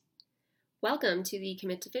Welcome to the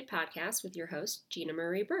Commit to Fit podcast with your host, Gina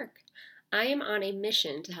Marie Burke. I am on a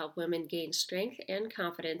mission to help women gain strength and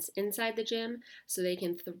confidence inside the gym so they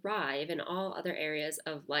can thrive in all other areas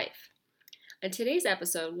of life. On today's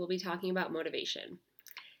episode, we'll be talking about motivation.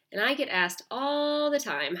 And I get asked all the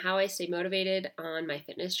time how I stay motivated on my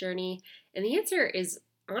fitness journey, and the answer is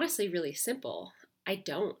honestly really simple. I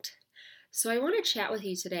don't. So I want to chat with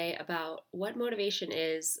you today about what motivation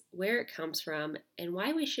is, where it comes from, and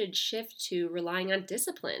why we should shift to relying on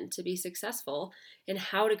discipline to be successful, and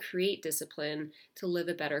how to create discipline to live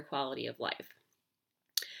a better quality of life.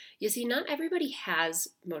 You see, not everybody has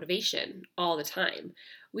motivation all the time.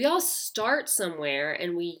 We all start somewhere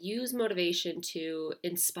and we use motivation to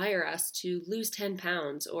inspire us to lose 10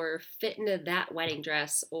 pounds or fit into that wedding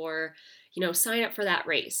dress or, sign up for that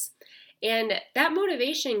race. And that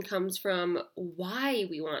motivation comes from why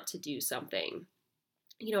we want to do something.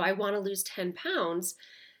 I want to lose 10 pounds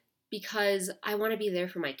because I want to be there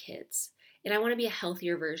for my kids. And I want to be a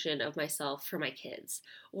healthier version of myself for my kids.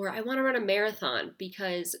 Or I want to run a marathon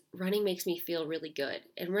because running makes me feel really good.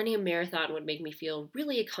 And running a marathon would make me feel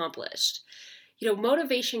really accomplished.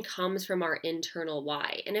 Motivation comes from our internal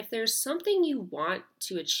why. And if there's something you want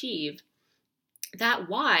to achieve, that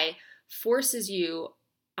why forces you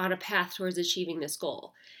on a path towards achieving this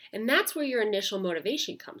goal. And that's where your initial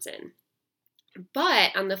motivation comes in.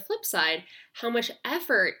 But on the flip side, how much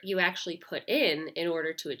effort you actually put in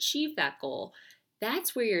order to achieve that goal,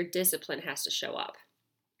 that's where your discipline has to show up.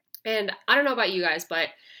 And I don't know about you guys, but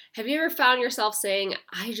have you ever found yourself saying,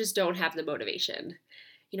 I just don't have the motivation?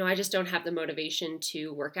 I just don't have the motivation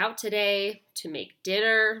to work out today, to make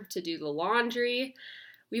dinner, to do the laundry.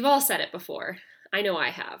 We've all said it before. I know I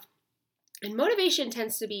have. And motivation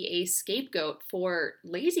tends to be a scapegoat for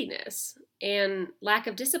laziness and lack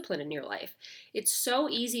of discipline in your life. It's so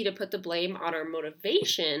easy to put the blame on our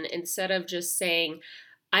motivation instead of just saying,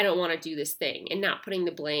 I don't want to do this thing, and not putting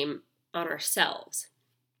the blame on ourselves.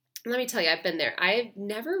 Let me tell you, I've been there. I've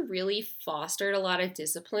never really fostered a lot of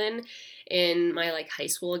discipline in my high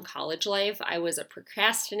school and college life. I was a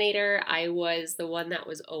procrastinator. I was the one that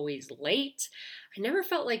was always late. I never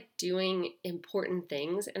felt like doing important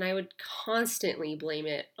things, and I would constantly blame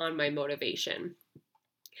it on my motivation.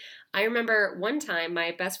 I remember one time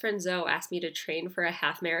my best friend Zoe asked me to train for a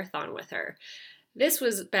half marathon with her. This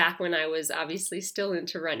was back when I was obviously still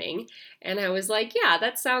into running, and I was like, yeah,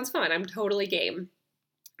 that sounds fun. I'm totally game.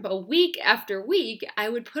 But week after week, I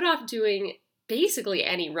would put off doing basically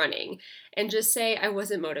any running and just say I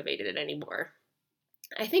wasn't motivated anymore.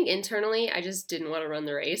 I think internally, I just didn't want to run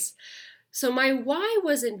the race. So my why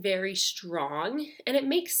wasn't very strong, and it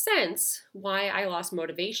makes sense why I lost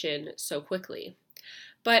motivation so quickly.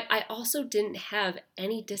 But I also didn't have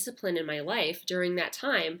any discipline in my life during that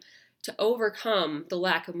time to overcome the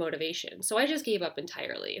lack of motivation. So I just gave up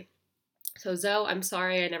entirely. So Zoe, I'm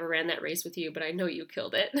sorry I never ran that race with you, but I know you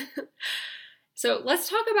killed it. So let's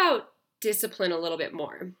talk about discipline a little bit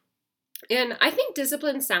more. And I think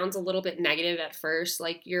discipline sounds a little bit negative at first,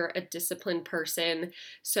 like you're a disciplined person,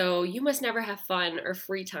 so you must never have fun or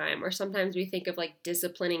free time, or sometimes we think of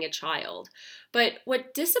disciplining a child. But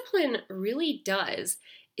what discipline really does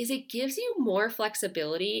is it gives you more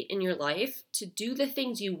flexibility in your life to do the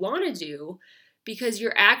things you want to do because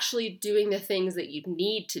you're actually doing the things that you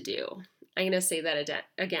need to do. I'm going to say that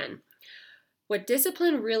again. What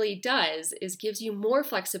discipline really does is gives you more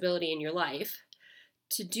flexibility in your life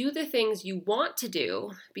to do the things you want to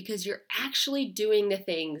do because you're actually doing the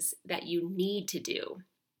things that you need to do.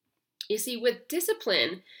 You see, with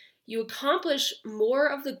discipline, you accomplish more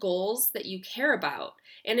of the goals that you care about,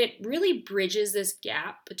 and it really bridges this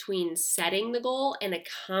gap between setting the goal and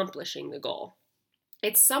accomplishing the goal.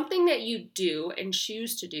 It's something that you do and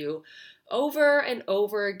choose to do over and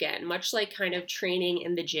over again, much like kind of training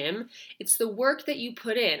in the gym. It's the work that you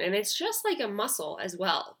put in, and it's just like a muscle as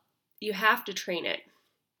well. You have to train it.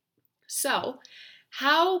 So,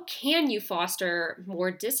 how can you foster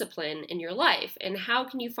more discipline in your life? And how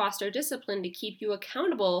can you foster discipline to keep you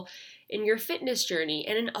accountable in your fitness journey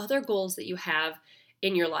and in other goals that you have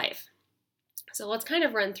in your life? So let's kind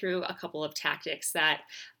of run through a couple of tactics that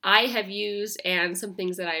I have used and some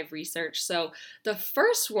things that I've researched. So the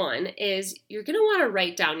first one is you're going to want to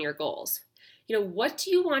write down your goals. What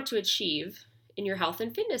do you want to achieve in your health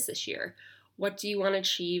and fitness this year? What do you want to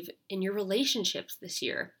achieve in your relationships this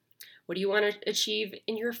year? What do you want to achieve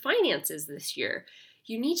in your finances this year?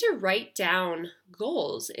 You need to write down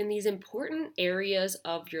goals in these important areas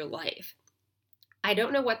of your life. I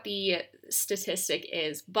don't know what the statistic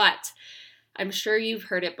is, but I'm sure you've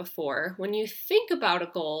heard it before. When you think about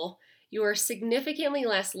a goal, you are significantly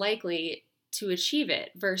less likely to achieve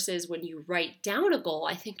it versus when you write down a goal,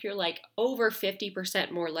 I think you're like over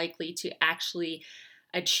 50% more likely to actually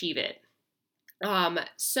achieve it.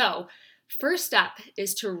 So first step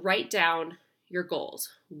is to write down your goals.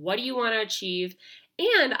 What do you want to achieve?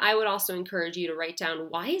 And I would also encourage you to write down,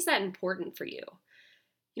 why is that important for you?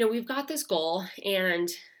 We've got this goal, and,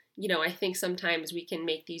 I think sometimes we can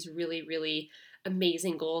make these really, really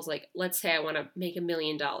amazing goals. Like, let's say I want to make $1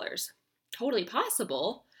 million. Totally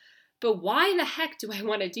possible, but why the heck do I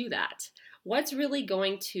want to do that? What's really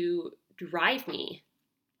going to drive me?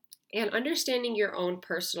 And understanding your own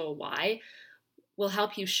personal why will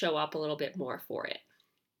help you show up a little bit more for it.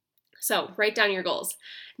 So write down your goals.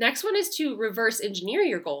 Next one is to reverse engineer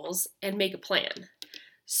your goals and make a plan.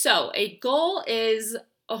 So a goal is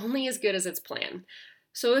only as good as its plan.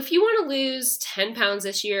 So if you want to lose 10 pounds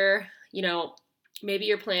this year, maybe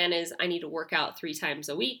your plan is, I need to work out 3 times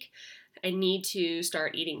a week. I need to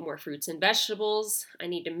start eating more fruits and vegetables. I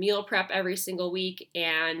need to meal prep every single week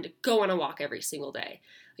and go on a walk every single day.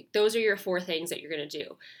 Like, those are your 4 things that you're going to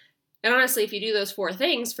do. And honestly, if you do those 4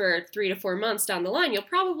 things for 3 to 4 months down the line, you'll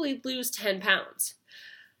probably lose 10 pounds.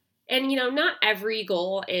 And, not every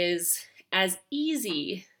goal is as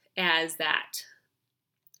easy as that.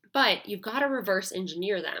 But you've got to reverse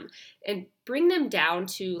engineer them and bring them down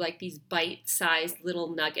to like these bite-sized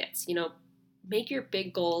little nuggets. Make your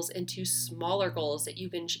big goals into smaller goals that you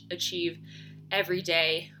can achieve every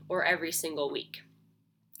day or every single week.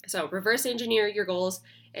 So reverse engineer your goals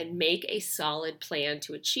and make a solid plan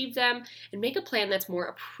to achieve them, and make a plan that's more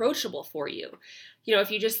approachable for you.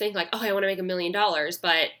 If you just think like, oh, I want to make $1 million,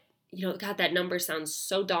 but God, that number sounds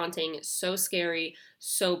so daunting, so scary,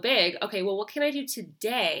 so big. Okay, well, what can I do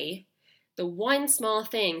today? The one small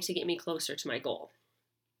thing to get me closer to my goal.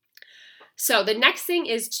 So the next thing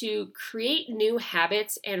is to create new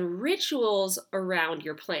habits and rituals around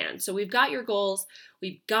your plan. So we've got your goals,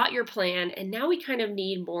 we've got your plan, and now we kind of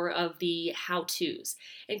need more of the how-tos.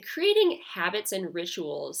 And creating habits and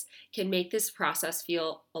rituals can make this process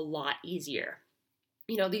feel a lot easier.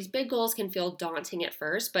 These big goals can feel daunting at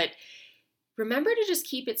first, but remember to just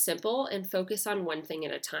keep it simple and focus on one thing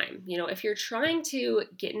at a time. If you're trying to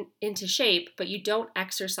get into shape, but you don't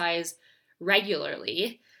exercise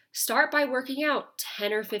regularly, start by working out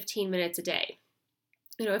 10 or 15 minutes a day.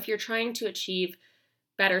 If you're trying to achieve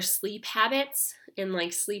better sleep habits and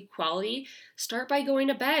like sleep quality, start by going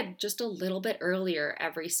to bed just a little bit earlier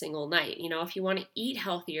every single night. If you want to eat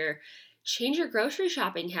healthier, change your grocery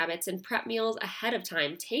shopping habits and prep meals ahead of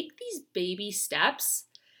time. Take these baby steps,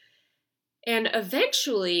 and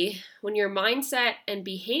eventually, when your mindset and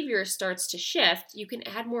behavior starts to shift, you can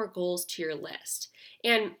add more goals to your list.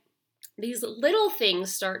 And these little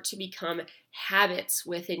things start to become habits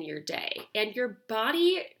within your day. And your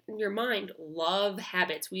body and your mind love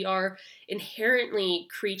habits. We are inherently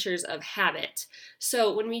creatures of habit.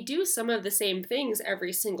 So when we do some of the same things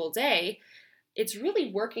every single day, it's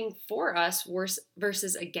really working for us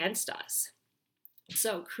versus against us.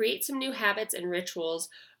 So create some new habits and rituals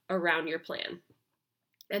around your plan.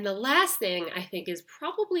 And the last thing I think is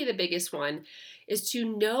probably the biggest one is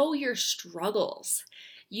to know your struggles.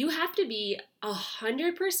 You have to be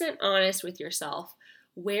 100% honest with yourself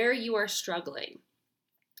where you are struggling.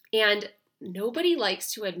 And nobody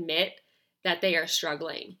likes to admit that they are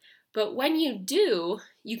struggling. But when you do,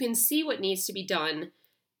 you can see what needs to be done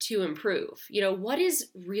to improve. What is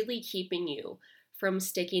really keeping you from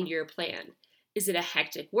sticking to your plan? Is it a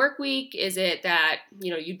hectic work week? Is it that,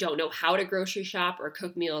 you don't know how to grocery shop or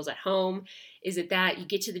cook meals at home? Is it that you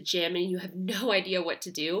get to the gym and you have no idea what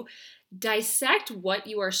to do? Dissect what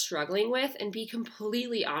you are struggling with and be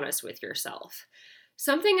completely honest with yourself.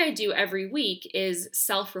 Something I do every week is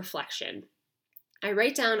self-reflection. I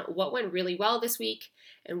write down what went really well this week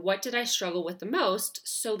and what did I struggle with the most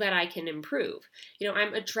so that I can improve.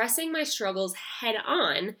 I'm addressing my struggles head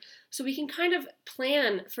on so we can kind of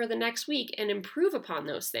plan for the next week and improve upon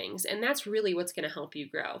those things. And that's really what's going to help you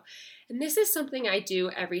grow. And this is something I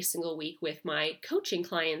do every single week with my coaching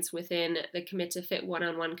clients within the Commit to Fit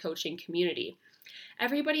one-on-one coaching community.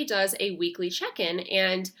 Everybody does a weekly check-in,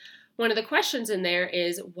 and one of the questions in there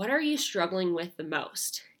is, what are you struggling with the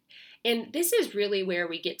most? And this is really where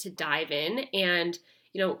we get to dive in and,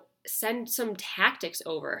 send some tactics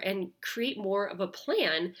over and create more of a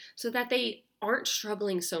plan so that they aren't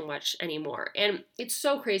struggling so much anymore. And it's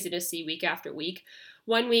so crazy to see week after week.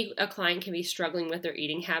 One week, a client can be struggling with their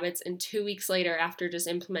eating habits, and 2 weeks later, after just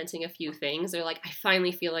implementing a few things, they're like, I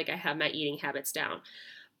finally feel like I have my eating habits down.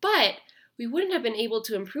 But we wouldn't have been able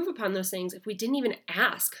to improve upon those things if we didn't even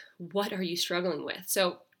ask, what are you struggling with?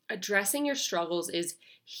 So addressing your struggles is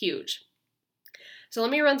huge. So let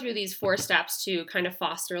me run through these 4 steps to kind of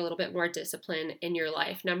foster a little bit more discipline in your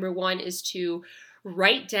life. Number 1 is to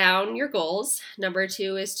write down your goals. Number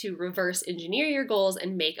 2 is to reverse engineer your goals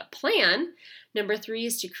and make a plan. Number 3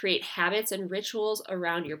 is to create habits and rituals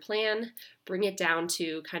around your plan. Bring it down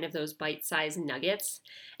to kind of those bite-sized nuggets.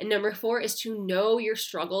 And number 4 is to know your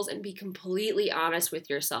struggles and be completely honest with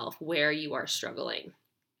yourself where you are struggling.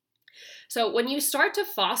 So when you start to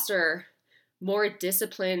foster more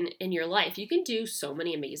discipline in your life, you can do so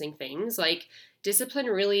many amazing things. Like, discipline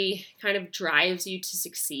really kind of drives you to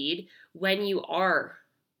succeed when you are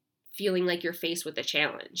feeling like you're faced with a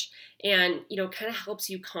challenge, and kind of helps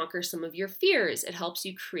you conquer some of your fears. It helps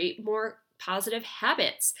you create more positive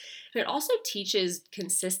habits, and it also teaches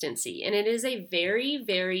consistency, and it is a very,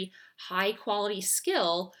 very high quality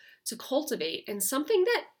skill to cultivate and something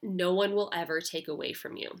that no one will ever take away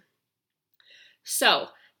from you. So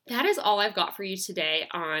that is all I've got for you today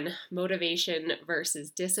on motivation versus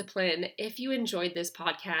discipline. If you enjoyed this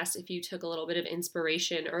podcast, if you took a little bit of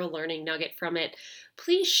inspiration or a learning nugget from it,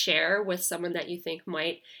 please share with someone that you think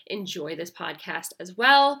might enjoy this podcast as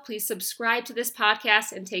well. Please subscribe to this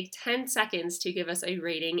podcast and take 10 seconds to give us a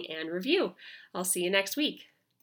rating and review. I'll see you next week.